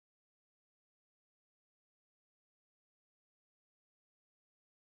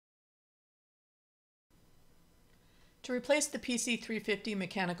To replace the PC-350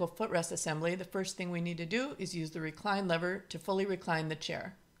 mechanical footrest assembly, the first thing we need to do is use the recline lever to fully recline the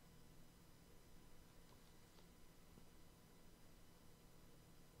chair.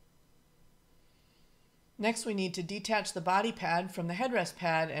 Next, we need to detach the body pad from the headrest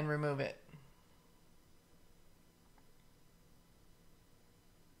pad and remove it.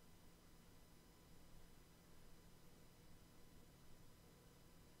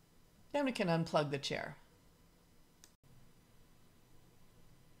 Then we can unplug the chair.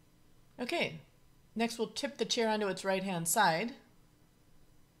 Okay, next we'll tip the chair onto its right-hand side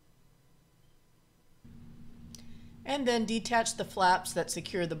and then detach the flaps that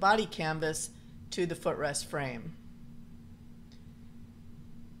secure the body canvas to the footrest frame.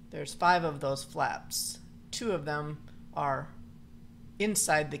 There's 5 of those flaps. 2 of them are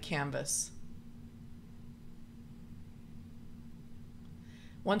inside the canvas.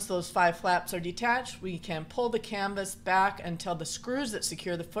 Once those 5 flaps are detached, we can pull the canvas back until the screws that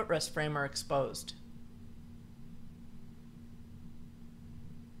secure the footrest frame are exposed.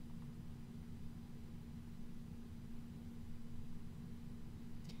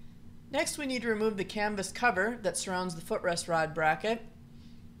 Next, we need to remove the canvas cover that surrounds the footrest rod bracket.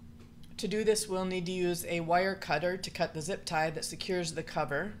 To do this, we'll need to use a wire cutter to cut the zip tie that secures the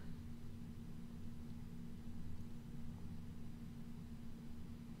cover.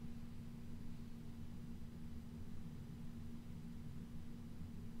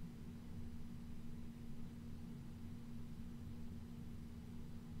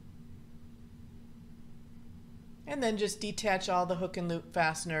 And then just detach all the hook and loop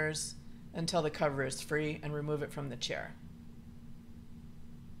fasteners until the cover is free and remove it from the chair.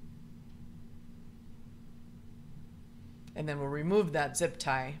 And then we'll remove that zip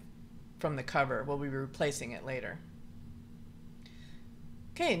tie from the cover. We'll be replacing it later.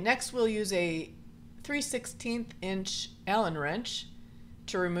 Okay, next we'll use a 3/16 inch Allen wrench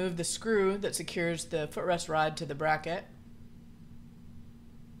to remove the screw that secures the footrest rod to the bracket.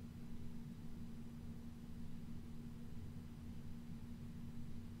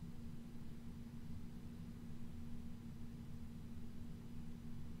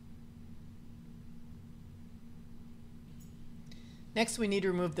 Next, we need to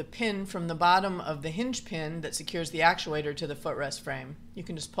remove the pin from the bottom of the hinge pin that secures the actuator to the footrest frame. You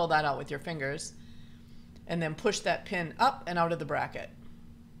can just pull that out with your fingers and then push that pin up and out of the bracket.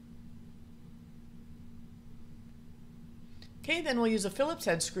 Okay, then we'll use a Phillips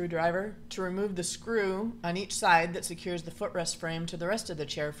head screwdriver to remove the screw on each side that secures the footrest frame to the rest of the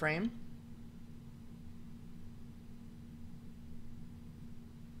chair frame.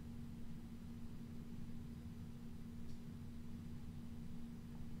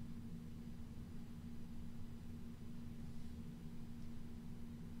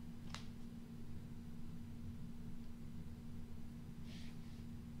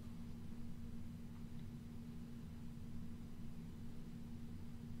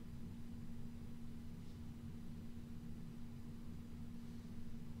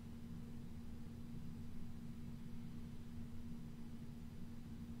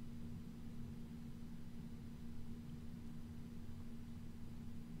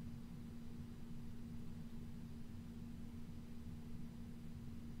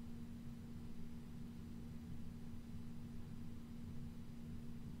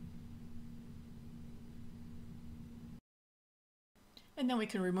 And then we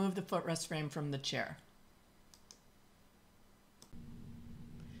can remove the footrest frame from the chair.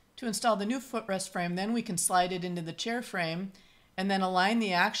 To install the new footrest frame, then we can slide it into the chair frame and then align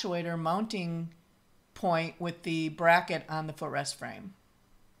the actuator mounting point with the bracket on the footrest frame.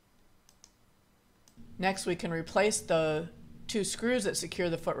 Next, we can replace the 2 screws that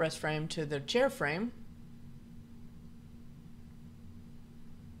secure the footrest frame to the chair frame.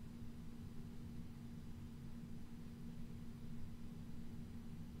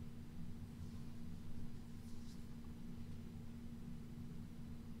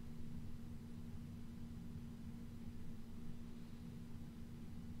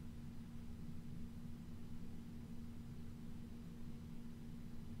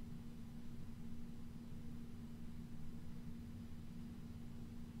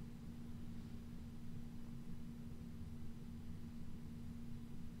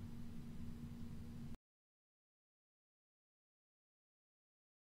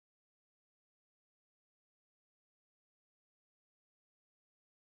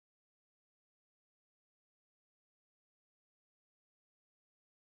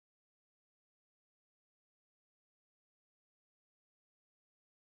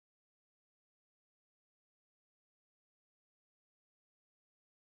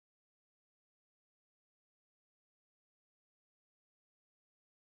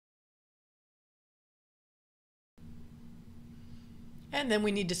 And then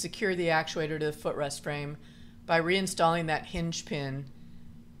we need to secure the actuator to the footrest frame by reinstalling that hinge pin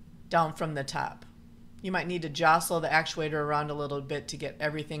down from the top. You might need to jostle the actuator around a little bit to get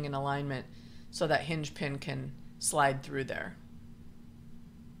everything in alignment so that hinge pin can slide through there.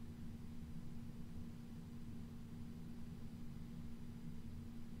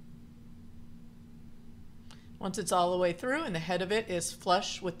 Once it's all the way through and the head of it is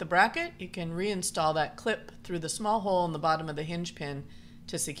flush with the bracket, you can reinstall that clip through the small hole in the bottom of the hinge pin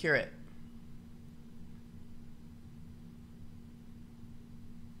to secure it.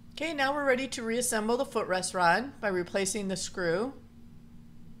 Okay, now we're ready to reassemble the footrest rod by replacing the screw.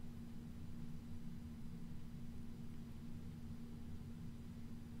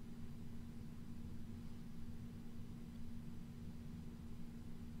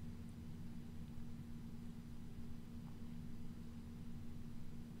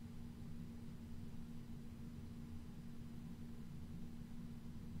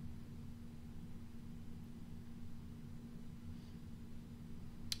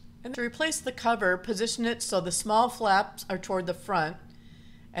 And to replace the cover, position it so the small flaps are toward the front,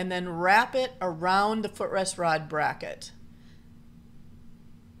 and then wrap it around the footrest rod bracket.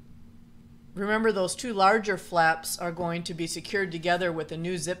 Remember, those two larger flaps are going to be secured together with a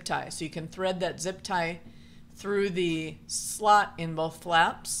new zip tie, so you can thread that zip tie through the slot in both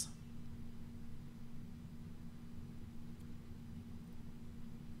flaps.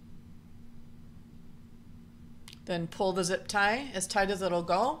 Then pull the zip tie as tight as it'll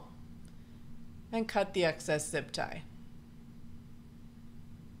go, and cut the excess zip tie.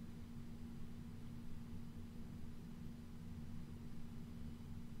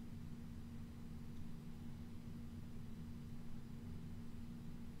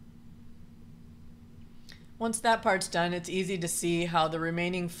 Once that part's done, it's easy to see how the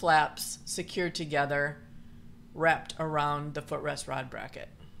remaining flaps secure together, wrapped around the footrest rod bracket.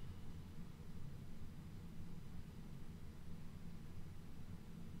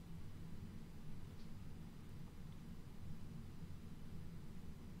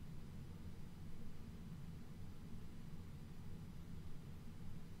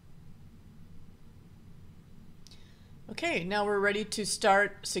 Okay, now we're ready to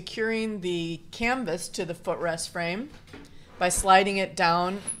start securing the canvas to the footrest frame by sliding it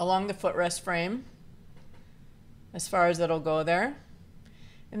down along the footrest frame as far as it'll go there.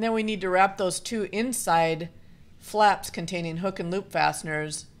 And then we need to wrap those two inside flaps containing hook and loop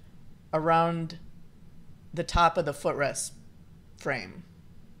fasteners around the top of the footrest frame.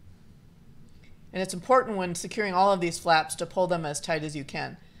 And it's important when securing all of these flaps to pull them as tight as you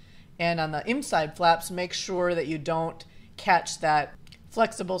can. And on the inside flaps, make sure that you don't catch that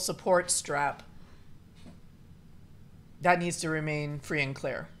flexible support strap. That needs to remain free and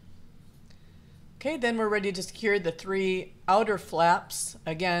clear. Okay, then we're ready to secure the three outer flaps.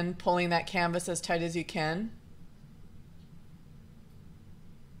 Again, pulling that canvas as tight as you can.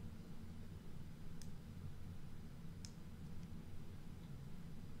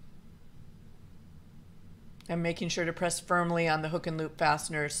 And making sure to press firmly on the hook and loop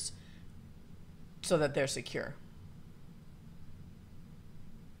fasteners so that they're secure.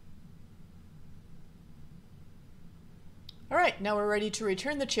 All right, now we're ready to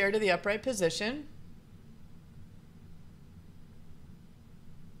return the chair to the upright position.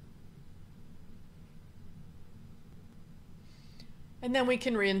 And then we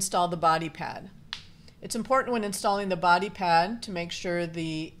can reinstall the body pad. It's important when installing the body pad to make sure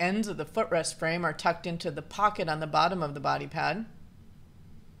the ends of the footrest frame are tucked into the pocket on the bottom of the body pad.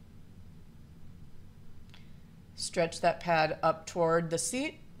 Stretch that pad up toward the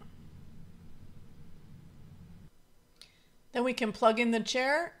seat. Then we can plug in the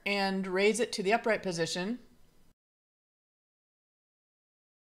chair and raise it to the upright position.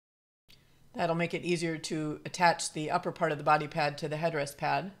 That'll make it easier to attach the upper part of the body pad to the headrest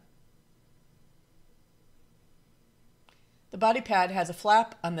pad. The body pad has a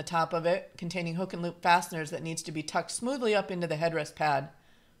flap on the top of it containing hook and loop fasteners that needs to be tucked smoothly up into the headrest pad.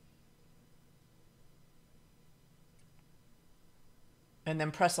 And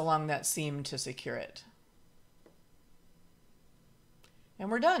then press along that seam to secure it. And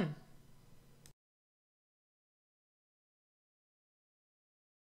we're done.